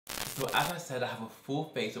So as I said, I have a full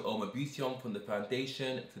face of all my beauty on, from the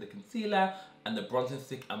foundation to the concealer and the bronzing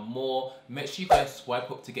stick and more. Make sure you guys swipe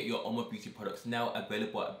up to get your Oma Beauty products now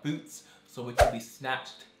available at Boots, so we can be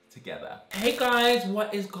snatched together. Hey guys,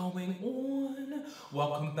 what is going on?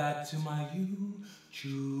 Welcome back to my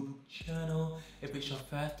YouTube channel. If it's your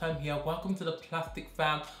first time here, welcome to the Plastic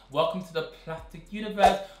Fam. Welcome to the Plastic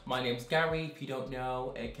Universe. My name's Gary, if you don't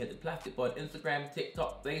know, aka the Plastic Boy on Instagram,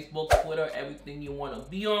 TikTok, Facebook, Twitter, everything you want to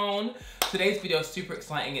be on. Today's video is super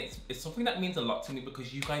exciting. It's something that means a lot to me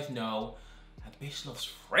because you guys know a bitch loves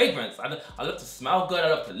fragrance. I love to smell good, I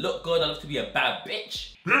love to look good, I love to be a bad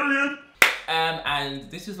bitch. Period. And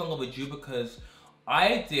this is long overdue because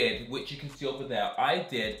I did, which you can see over there, I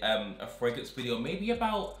did a fragrance video maybe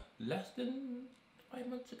about less than 5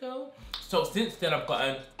 months ago. So since then I've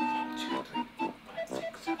gotten 1, 2, 3, 4, 5,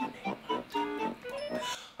 6, 7, 8, 9, 10.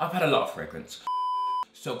 I've had a lot of fragrance.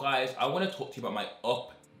 So guys, I want to talk to you about my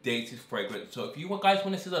updated fragrance. So if you guys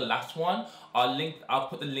want to see the last one, I'll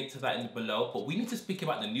put the link to that in below. But we need to speak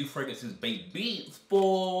about the new fragrances, baby.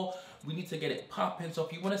 We need to get it popping. So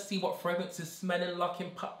if you want to see what fragrance is smelling, locking,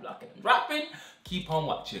 pop, locking, and rapping, keep on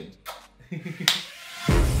watching.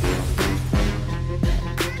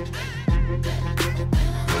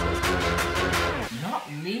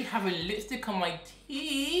 Not me having lipstick on my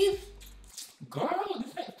teeth. Girl,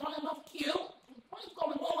 this ain't starting off cute. What's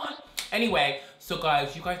going on? Anyway, so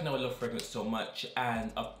guys, you guys know I love fragrance so much,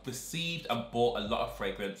 and I've received and bought a lot of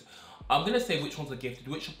fragrance. I'm gonna say which ones are gifted,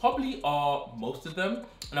 which probably are most of them,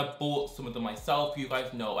 and I bought some of them myself. You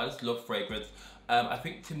guys know I just love fragrance. I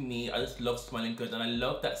think to me, I just love smelling good, and I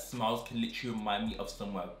love that smells can literally remind me of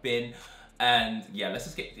somewhere I've been. And yeah, let's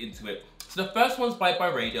just get into it. So the first one's by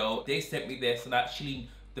BYREDO. They sent me this, and actually,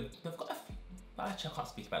 they've got a few. Actually, I can't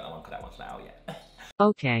speak about that one because that one's not out yet.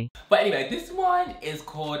 Okay. But anyway, this one is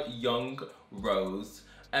called Young Rose.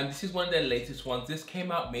 And this is one of their latest ones. This came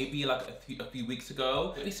out maybe like a few weeks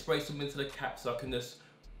ago. Let me spray some into the cap so I can just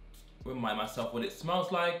remind myself what it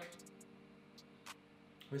smells like.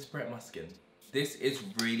 Let me spray it my skin. This is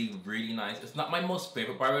really, really nice. It's not my most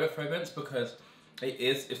favorite BYREDO fragrance because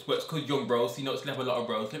it's called Young Rose. You know, it's gonna have a lot of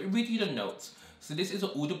rose. Let me read you the notes. So this is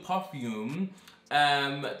an eau de parfum.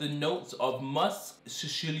 The notes of musk,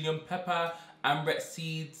 Sicilian pepper, ambrette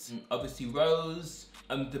seeds, obviously rose,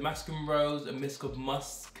 Damascus rose, a mist of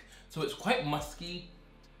musk. So it's quite musky.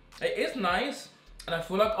 It is nice, and I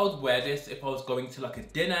feel like I would wear this if I was going to like a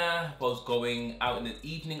dinner, if I was going out in the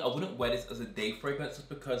evening. I wouldn't wear this as a day fragrance just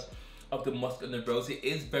because of the musk and the rose. It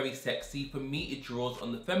is very sexy. For me, it draws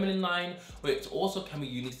on the feminine line, but it also can be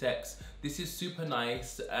unisex. This is super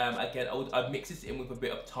nice. Again, I'd mix this in with a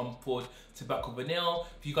bit of Tom Ford Tobacco Vanilla.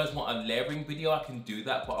 If you guys want a layering video, I can do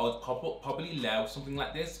that, but I would probably layer something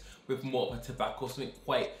like this with more of a tobacco, something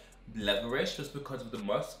quite leatherish just because of the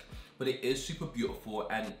musk. But it is super beautiful,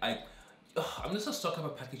 and I'm just a sucker for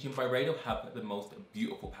packaging. BYREDO have the most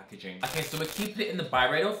beautiful packaging. Okay, so we're keeping it in the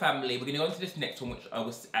BYREDO family. We're gonna go into this next one, which I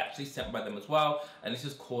was actually sent by them as well, and this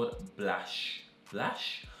is called Blash.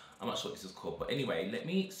 Blash? I'm not sure what this is called, but anyway, let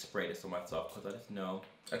me spray this on myself because I just know.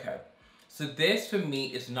 Okay, so this for me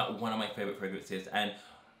is not one of my favorite fragrances, and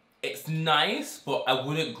it's nice, but I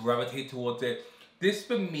wouldn't gravitate towards it. This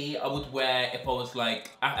for me, I would wear if I was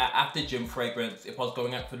like after gym fragrance, if I was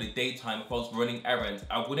going out for the daytime, if I was running errands.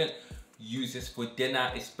 I wouldn't use this for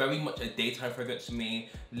dinner. It's very much a daytime fragrance to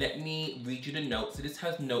me. Let me read you the notes. So this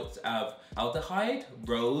has notes of aldehyde,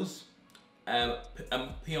 rose,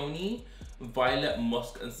 peony, violet,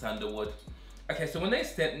 musk, and sandalwood. Okay, so when they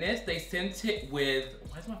sent this, they sent it with,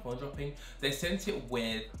 why is my phone dropping? They sent it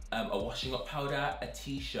with a washing up powder, a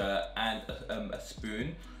t-shirt, and a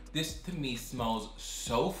spoon. This to me smells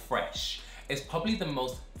so fresh. It's probably the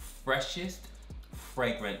most freshest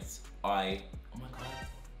fragrance oh my God.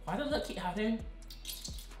 Why does that keep happening?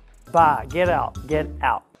 Bye, get out, get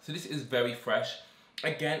out. So this is very fresh.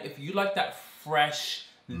 Again, if you like that fresh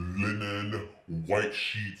linen, white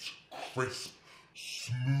sheets, crisp,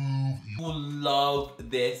 smooth, you will love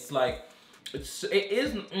this. Like,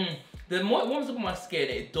 the more it warms up on my skin,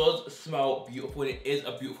 it does smell beautiful. It is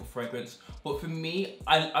a beautiful fragrance. But for me,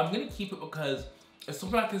 I'm gonna keep it because it's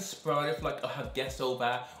something I can spray if like I have guests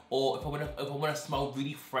over, or if I wanna smell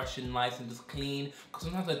really fresh and nice and just clean. Because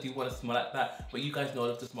sometimes I do want to smell like that. But you guys know I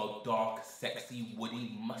love to smell dark, sexy,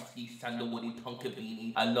 woody, musky, sandalwoody, tonka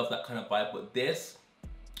beanie. I love that kind of vibe. But this,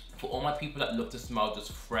 for all my people that love to smell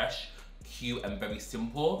just fresh, cute, and very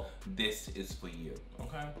simple, this is for you,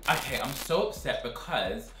 okay? Okay, I'm so upset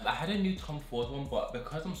because I had a new Tom Ford one, but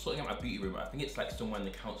because I'm sorting out my beauty room, I think it's like somewhere on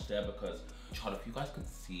the couch there because, child, if you guys could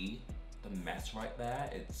see the mess right there,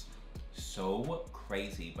 so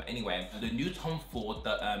crazy. But anyway, the new Tom Ford,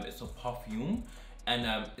 it's a perfume,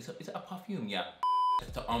 and is it a perfume? Yeah,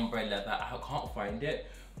 it's the ombre leather. I can't find it,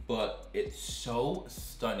 but it's so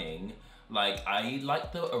stunning. Like, I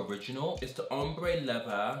like the original. It's the ombre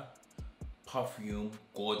leather perfume,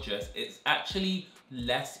 gorgeous. It's actually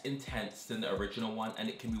less intense than the original one, and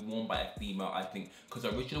it can be worn by a female, I think, because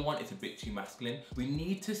the original one is a bit too masculine. We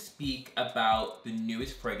need to speak about the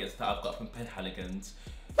newest fragrance that I've got from Penhaligon's.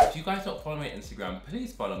 If you guys don't follow me on Instagram,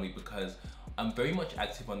 please follow me, because I'm very much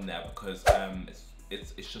active on there, because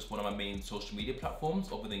it's just one of my main social media platforms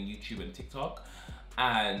other than YouTube and TikTok.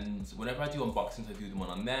 And whenever I do unboxings, I do them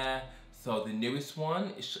on there. So the newest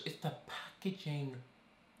one, it's the packaging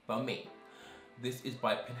for me. This is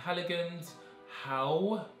by Penhaligon's.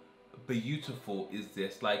 How beautiful is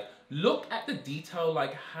this? Like, look at the detail.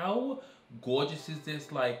 Like, how gorgeous is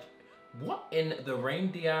this? Like, what in the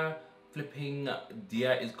reindeer flipping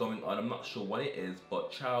deer is going on? I'm not sure what it is,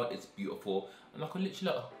 but child, it's beautiful. And I can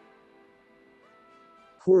literally look.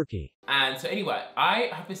 Quirky. And so anyway, I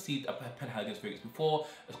have received a Penhaligon's fragrance before.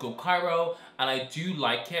 It's called Cairo, and I do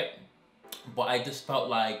like it. But I just felt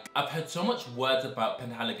like I've heard so much words about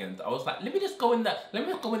Penhaligon's. I was like, let me just go in there. Let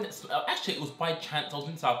me just go in there. Actually, it was by chance. I was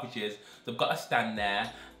in Southbridges. They've got a stand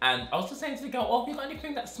there. And I was just saying to the girl, oh, have you got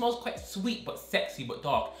anything that smells quite sweet, but sexy, but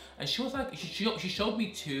dark? And she was like, she showed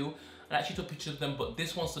me two. And I actually took pictures of them. But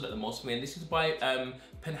this one stood out the most for me. And this is by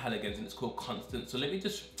Penhaligon's, and it's called Constant. So let me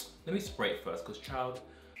spray it first, because child,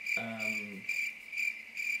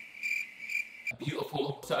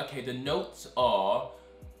 beautiful. So, okay, the notes are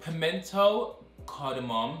pimento,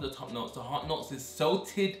 cardamom, the top notes. The hot notes is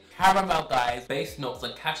salted caramel, guys. Base notes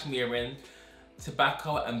are cashmere,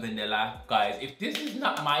 tobacco, and vanilla. Guys, if this is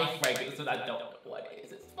not my fragrance, then I don't know what it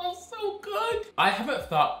is. It smells so good. I haven't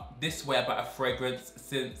felt this way about a fragrance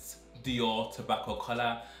since Dior Tobacco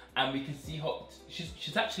Color, and we can see her,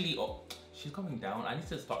 she's actually, oh, she's going down. I need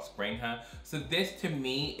to start spraying her. So this to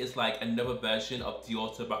me is like another version of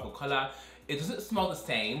Dior Tobacco Color. It doesn't smell the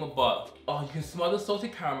same, but oh, you can smell the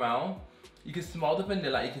salted caramel, you can smell the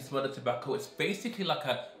vanilla, you can smell the tobacco. It's basically like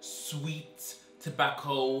a sweet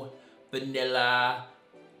tobacco, vanilla,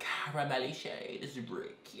 caramelly shade. It's really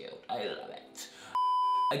cute. I love it.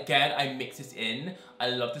 Again, I mix this in. I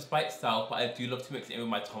love this by itself, but I do love to mix it in with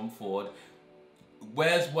my Tom Ford.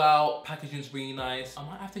 Wears well, packaging's really nice. I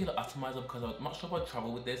might have to get an atomizer because I'm not sure if I'll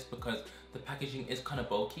travel with this, because the packaging is kind of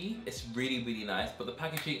bulky. It's really, really nice, but the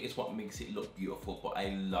packaging is what makes it look beautiful. But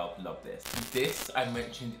I love this. This I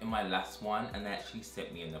mentioned in my last one, and they actually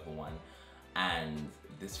sent me another one. And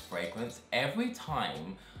this fragrance, every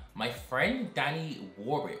time, my friend Danny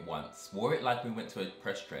wore it like we went to a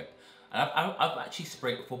press trip. And I've actually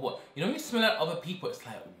sprayed it before, but you know when you smell it other people, it's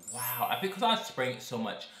like, wow. I think because I was spraying it so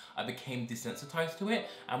much, I became desensitized to it.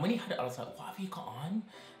 And when he had it, I was like, what have you got on?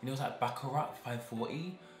 And it was like Baccarat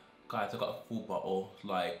 540. Guys, I got a full bottle.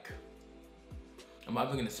 Like, I'm not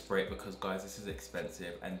even gonna spray it because, guys, this is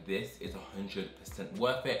expensive, and this is 100%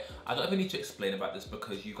 worth it. I don't even need to explain about this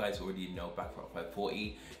because you guys already know Baccarat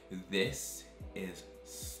 540. This is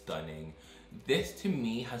stunning. This to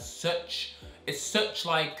me has it's such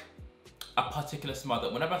like a particular smell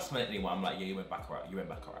that whenever I smell it anymore, I'm like, yeah, you went Baccarat, you went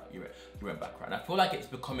Baccarat, you went Baccarat. And I feel like it's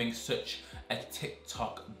becoming such a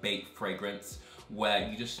TikTok bait fragrance where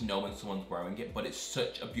you just know when someone's wearing it, but it's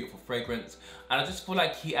such a beautiful fragrance. And I just feel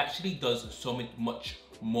like he actually does so much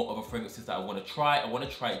more of a fragrances that I want to try. I want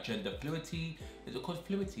to try Gender Fluidity. Is it called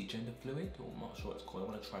Fluidity? Gender Fluid? Or I'm not sure what it's called. I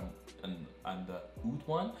want to try and the oud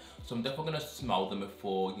one. So I'm definitely going to smell them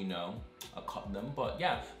before, you know, I cut them. But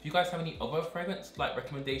yeah, if you guys have any other fragrance like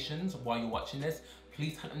recommendations while you're watching this,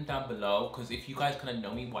 please comment them down below. Because if you guys kind of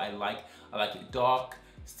know me, what I like it dark,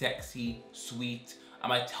 sexy, sweet. And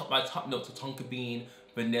my top notes are tonka bean,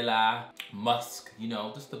 vanilla, musk, you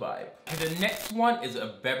know, just the vibe. Okay, the next one is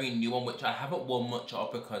a very new one, which I haven't worn much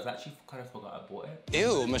of because I actually kind of forgot I bought it.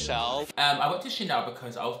 Ew, Michelle. I went to Chanel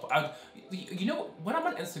because you know, when I'm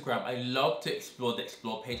on Instagram, I love to explore the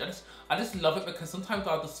explore page. I just love it because sometimes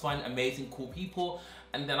I'll just find amazing, cool people,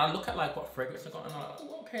 and then I look at like what fragrance I got, and I'm like,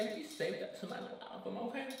 oh, okay, let me save that to my album,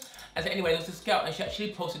 okay. And so anyway, there was this girl, and she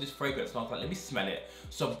actually posted this fragrance, and I was like, let me smell it.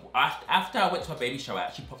 So after I went to a baby shower, I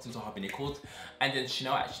actually popped into Harvey Nichols, and then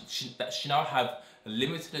Chanel have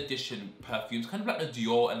limited edition perfumes, kind of like the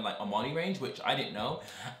Dior and like Armani range, which I didn't know.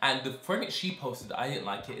 And the fragrance she posted, I didn't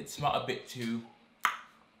like it. It smelled a bit too,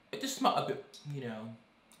 it just smelled a bit, you know,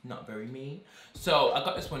 not very me. So I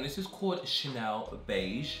got this one. This is called Chanel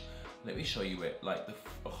Beige. Let me show you it. Like the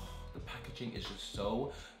packaging is just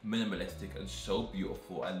so minimalistic and so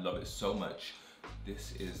beautiful. I love it so much.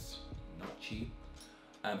 This is not cheap.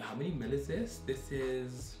 How many mil is this? This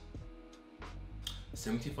is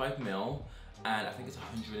 75 ml, and I think it's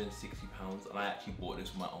 160 pounds, and I actually bought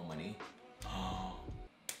this with my own money.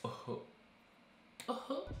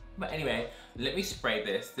 But anyway, let me spray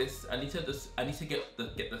this. I need to get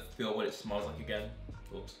the feel what it smells like again.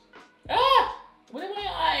 Oops. Ah! What in my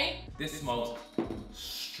eye? This smells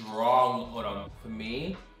strong. Hold on. For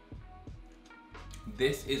me,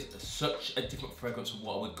 this is such a different fragrance from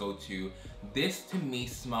what I would go to. This to me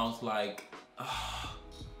smells like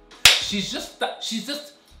she's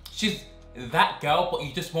that girl, but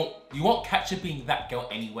you won't catch her being that girl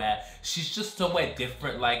anywhere. She's just somewhere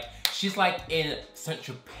different. Like she's like in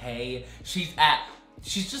Central Pay. She's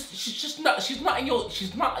just not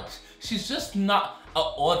an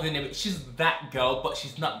ordinary. She's that girl, but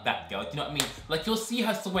she's not that girl. Do you know what I mean? Like you'll see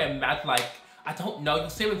her somewhere mad, like I don't know. You'll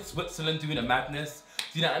see her in Switzerland doing a madness.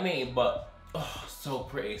 Do you know what I mean? But oh, so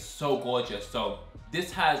pretty, so gorgeous. So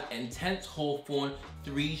this has intense hawthorn,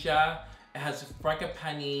 freesia. It has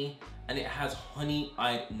frangipani, and it has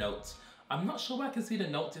honey-eyed notes. I'm not sure where I can see the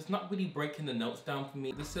notes. It's not really breaking the notes down for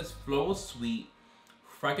me. This says floral sweet,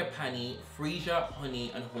 frangipani, freesia,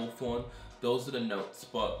 honey, and hawthorn. Those are the notes.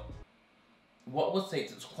 But what I would say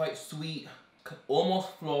is it's quite sweet,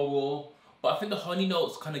 almost floral. But I think the honey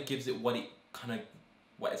notes kind of gives it what it's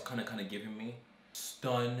kind of giving me.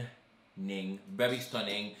 Stunning, very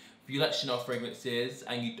stunning. If you like Chanel fragrances,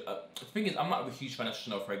 and you, the thing is, I'm not a huge fan of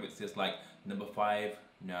Chanel fragrances like number 5,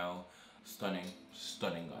 no. Stunning,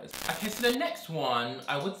 stunning guys. Okay, so the next one,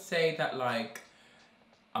 I would say that like,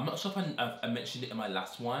 I'm not sure if I mentioned it in my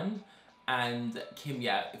last one, and Kim,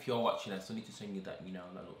 yeah, if you're watching, I still need to send you that, you know,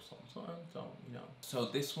 that little something, you know. So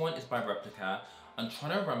this one is by Replica. I'm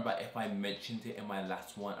trying to remember if I mentioned it in my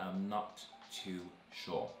last one, I'm not too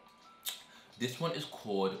sure. This one is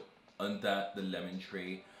called Under the Lemon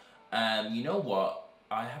Tree. You know what?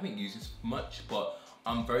 I haven't used this much, but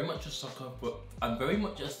I'm very much a sucker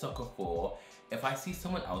for if I see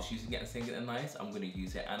someone else using it and saying it's nice, I'm gonna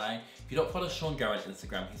use it. And if you don't follow Sean Garrett on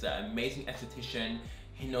Instagram, he's an amazing esthetician.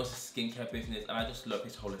 He knows his skincare business, and I just love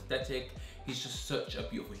his whole aesthetic. He's just such a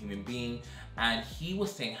beautiful human being, and he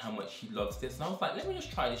was saying how much he loves this, and I was like, let me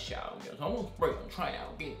just try this shit out. So I'm gonna spray it and try it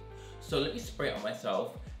out again. So let me spray it on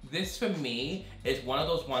myself. This for me is one of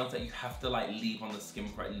those ones that you have to like leave on the skin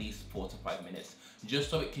for at least 4 to 5 minutes, just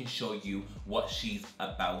so it can show you what she's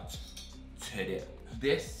about to do.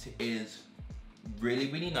 This is really,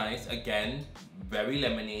 really nice. Again, very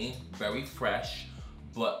lemony, very fresh,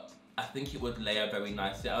 but I think it would layer very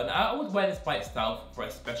nicely. And I would wear this by itself for a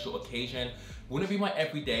special occasion. Wouldn't be my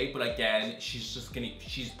everyday, but again, she's gonna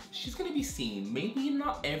be seen. Maybe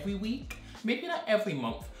not every week, maybe not every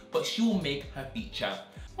month, but she will make her feature.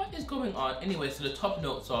 What is going on? Anyway, so the top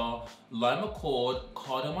notes are lime accord,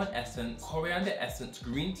 cardamom essence, coriander essence,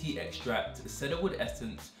 green tea extract, cedarwood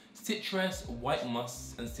essence, citrus, white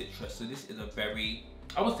musk, and citrus. So this is a very,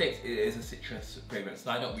 I would say it is a citrus fragrance.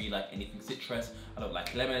 So I don't really like anything citrus. I don't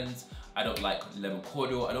like lemons. I don't like lemon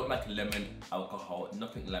cordial. I don't like lemon alcohol,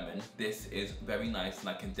 nothing lemon. This is very nice, and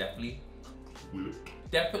I can definitely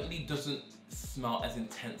doesn't smell as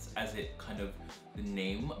intense as it kind of the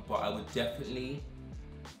name, but I would definitely,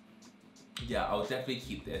 yeah, I would definitely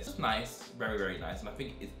keep this. It's nice, very, very nice, and I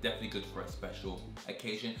think it's definitely good for a special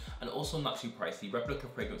occasion, and also not too pricey. Replica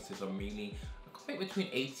fragrances are really, I think between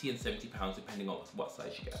 80 and 70 pounds depending on what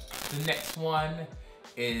size you get. The next one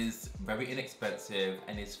is very inexpensive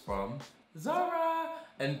and is from Zara,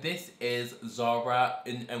 and this is Zara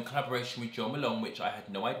in collaboration with Jo Malone, which I had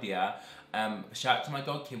no idea. Shout out to my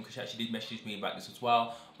girl Kim, because she actually did message me about this as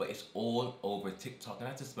well, but it's all over TikTok, and I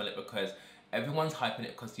had to smell it because everyone's hyping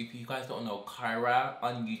it. Because if you guys don't know, Kyra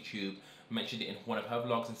on YouTube mentioned it in one of her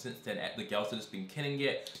vlogs, and since then the girls have just been killing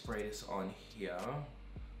it. Spray this on here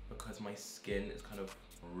because my skin is kind of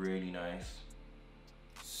really nice.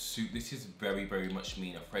 So this is very, very much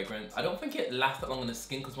me in a fragrance. I don't think it lasts that long on the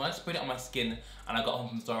skin, because when I sprayed it on my skin and I got home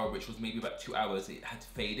from Zara, which was maybe about 2 hours, it had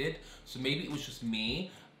faded. So maybe it was just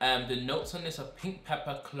me. The notes on this are pink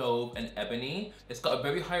pepper, clove, and ebony. It's got a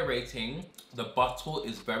very high rating. The bottle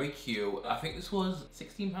is very cute. I think this was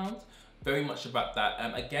 16 pounds. Very much about that.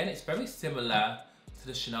 Again, it's very similar to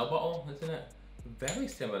the Chanel bottle, isn't it? Very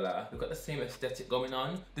similar. We've got the same aesthetic going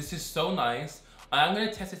on. This is so nice. I am going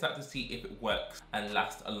to test this out to see if it works and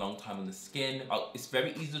lasts a long time on the skin. It's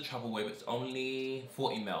very easy to travel with. It's only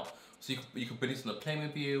 40 ml. So you can bring this on a plane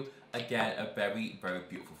with you. Again, a very, very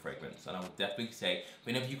beautiful fragrance. And I would definitely say, if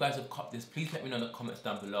any of you guys have copped this, please let me know in the comments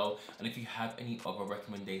down below. And if you have any other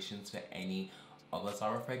recommendations for any other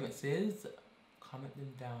Zara fragrances, comment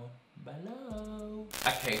them down below.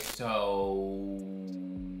 Okay, so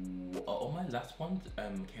all my last ones,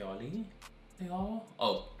 Kayali, they are.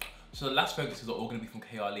 Oh, So the last fragrances are all gonna be from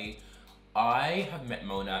Kayali. I have met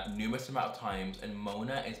Mona numerous amount of times, and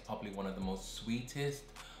Mona is probably one of the most sweetest,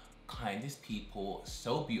 kindest people,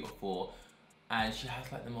 so beautiful, and she has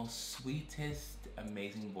like the most sweetest,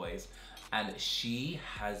 amazing voice, and she's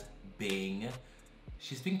been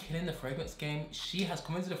killing the fragrance game. She has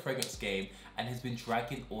come into the fragrance game and has been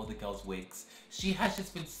dragging all the girls' wigs. She has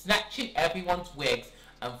just been snatching everyone's wigs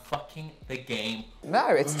and fucking the game. No,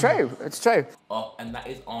 it's true. It's true. Oh, and that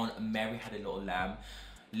is on Mary Had a Little Lamb.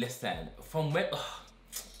 Listen, from where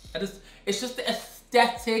it's just the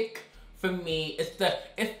aesthetic for me. It's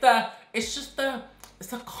a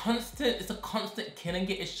constant killing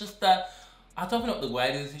it. It's just the, I don't know what the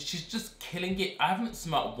word is. She's just killing it. I haven't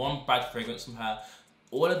smelled one bad fragrance from her.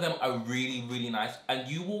 All of them are really, really nice, and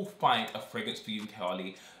you will find a fragrance for you in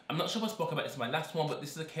Kayali. I'm not sure if I spoke about this in my last one, but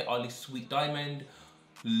this is a Kayali Sweet Diamond.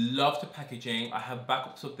 Love the packaging. I have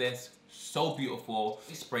backups of this. So beautiful.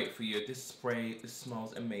 This spray it for you. This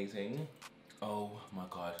smells amazing. Oh my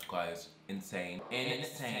god, guys, insane.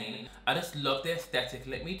 Insane. I just love the aesthetic.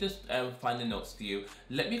 Let me just find the notes for you.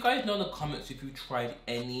 Let me guys know in the comments if you tried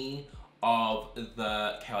any of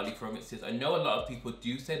the Kayali fragrances. I know a lot of people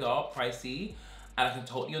do say they are pricey, and I can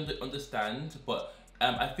totally understand, but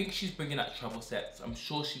I think she's bringing out travel sets. I'm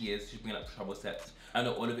sure she is. She's bringing out travel sets. I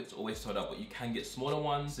know all of it's always sold out, but you can get smaller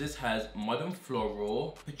ones. This has modern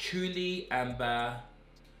floral, patchouli, amber,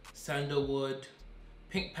 sandalwood,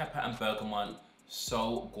 pink pepper, and bergamot.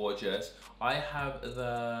 So gorgeous. I have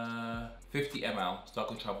the 50 ml, so I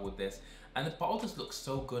can travel with this. And the bottle just looks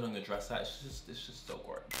so good on the dresser. It's just so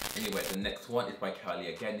gorgeous. Anyway, the next one is by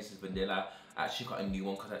Kayali again. This is vanilla. I actually got a new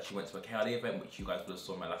one because I actually went to a Kayali event, which you guys would have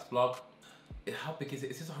saw in my last vlog. How big is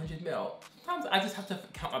it? It says 100 ml. Sometimes I just have to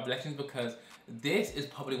count my blessings because this is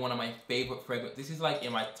probably one of my favorite fragrances. This is like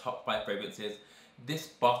in my top 5 fragrances. This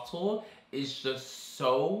bottle is just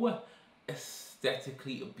so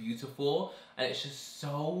aesthetically beautiful, and it's just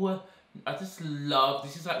so, I just love,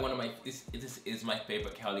 this is like one of my, this is my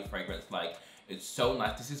favorite Kayali fragrance. Like, it's so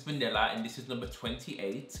nice. This is vanilla, and this is number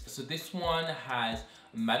 28. So this one has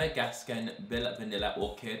Madagascan vanilla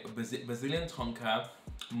orchid, Brazilian tonka,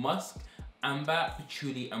 musk, amber,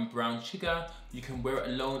 patchouli, and brown sugar. You can wear it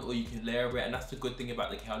alone or you can layer it, and that's the good thing about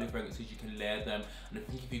the Kayali fragrances. You can layer them, and I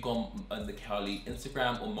think if you go on the Kayali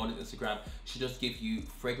Instagram or Mona's Instagram, she does give you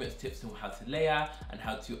fragrance tips on how to layer and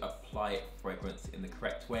how to apply fragrance in the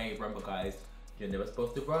correct way. Remember guys, you're never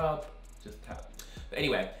supposed to rub, just tap. But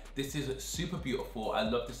anyway, this is super beautiful. I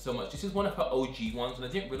love this so much. This is one of her OG ones, and I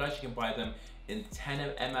didn't realize you can buy them in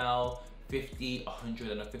 10 ml, 50,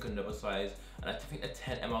 100, and I think another size. And I think the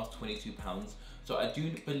 10 ml is £22. So I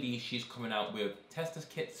do believe she's coming out with testers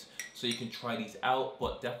kits, so you can try these out.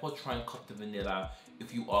 But definitely try and cop the vanilla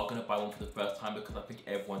if you are gonna buy one for the first time, because I think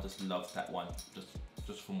everyone just loves that one,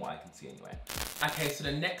 just from what I can see anyway. Okay, so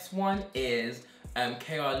the next one is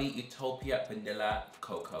Kayali Utopia Vanilla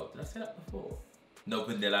Cocoa. Did I say that before? No,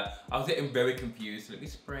 vanilla. I was getting very confused. So let me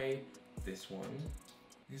spray this one.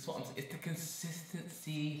 This one, it's the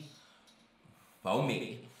consistency for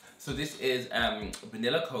me. So this is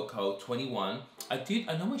Vanilla Cocoa 21. I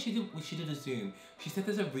know when she did a Zoom, she said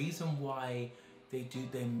there's a reason why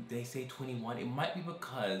they say 21. It might be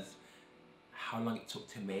because how long it took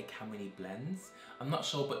to make, how many blends. I'm not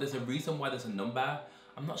sure, but there's a reason why there's a number.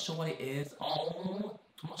 I'm not sure what it is. Oh,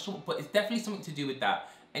 I'm not sure, but it's definitely something to do with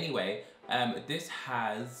that. Anyway, this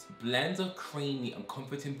has blends of creamy and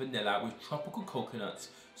comforting vanilla with tropical coconuts,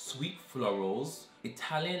 sweet florals,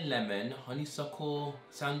 Italian lemon, honeysuckle,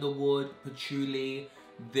 sandalwood, patchouli.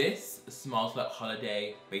 This smells like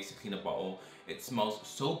holiday, basically in a bottle. It smells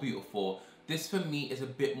so beautiful. This for me is a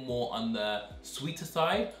bit more on the sweeter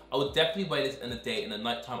side. I would definitely wear this in a day, in the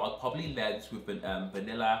nighttime. I'll probably layer this with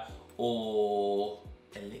vanilla or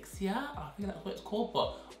elixir, I think that's what it's called,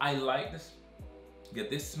 but I like this. Yeah,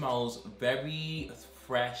 this smells very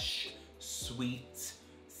fresh, sweet,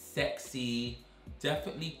 sexy.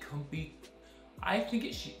 Definitely can be, I think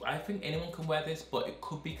anyone can wear this, but it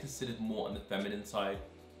could be considered more on the feminine side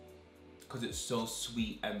because it's so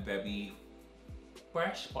sweet and very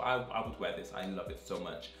fresh. But I would wear this. I love it so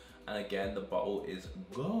much. And again, the bottle is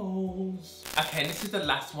goals. Okay, and this is the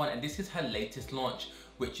last one, and this is her latest launch,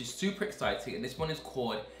 which is super exciting. And this one is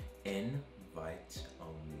called Invite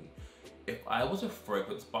Only. If I was a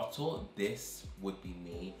fragrance bottle, this would be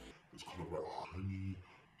me. It's kind of like honey,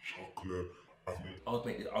 chocolate.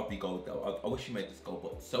 I'll be gold though. I wish you made this gold,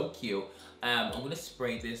 but so cute. I'm gonna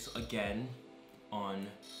spray this again on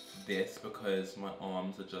this because my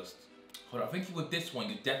arms are just, hold on. I think with this one,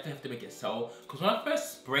 you definitely have to make it so, because when I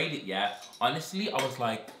first sprayed it, yeah, honestly, I was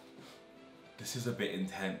like, this is a bit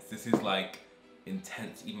intense. This is like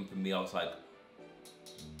intense even for me. I was like,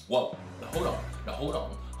 whoa, hold on, hold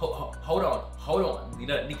on, hold on. You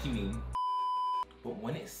know that Nicki meme? But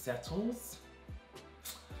when it settles,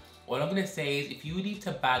 all I'm gonna say is if you need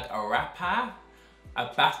to bag a rapper,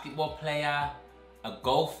 a basketball player, a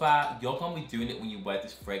golfer, you're gonna be doing it when you wear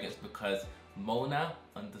this fragrance because Mona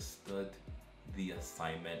understood the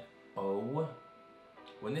assignment. Oh,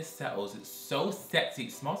 when this settles, it's so sexy.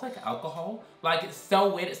 It smells like alcohol. Like, it's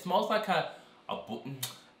so weird. It smells like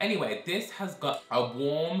anyway, this has got a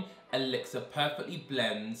warm elixir, perfectly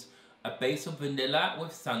blends a base of vanilla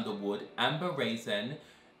with sandalwood, amber raisin,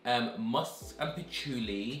 musk and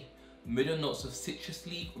patchouli, middle notes of citrus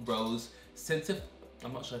leaf, rose, scent of,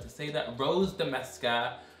 I'm not sure how to say that, rose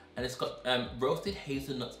damasca, and it's got roasted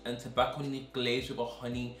hazelnuts and tobacco leaf glazed with a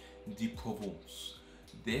honey de Provence.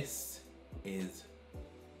 This is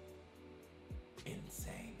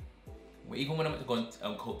insane. Well, even when I went to go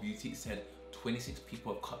on Cult Beauty, it said 26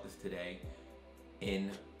 people have cut this today.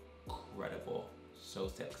 Incredible. So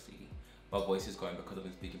sexy. My voice is going because I've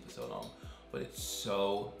been speaking for so long, but it's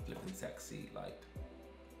so flipping sexy. Like,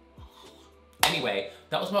 anyway,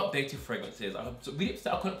 that was my updated fragrances. I'm really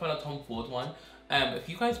upset I couldn't find a Tom Ford one. If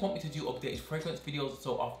you guys want me to do updated fragrance videos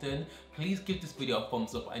so often, please give this video a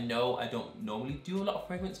thumbs up. I know I don't normally do a lot of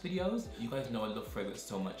fragrance videos. You guys know I love fragrance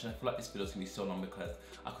so much, and I feel like this video is gonna be so long because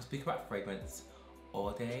I could speak about fragrance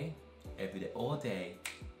all day, every day, all day,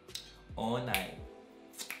 all night.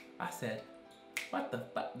 I said, what the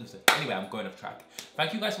fuck? Anyway, I'm going off track.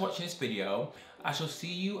 Thank you guys for watching this video. I shall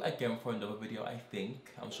see you again for another video, I think.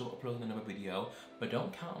 I'm sure I'll upload another video, but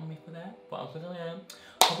don't count on me for that. But I'm thinking I am.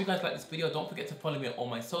 Hope you guys like this video. Don't forget to follow me on all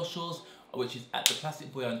my socials, which is at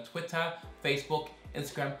ThePlasticBoy on Twitter, Facebook,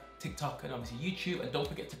 Instagram, TikTok, and obviously YouTube. And don't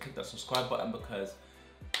forget to click that subscribe button because,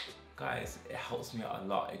 guys, it helps me out a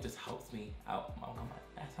lot. It just helps me out. Oh, come on.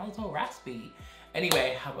 That sounds so raspy.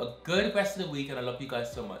 Anyway, have a good rest of the week, and I love you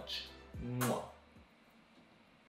guys so much. Mwah.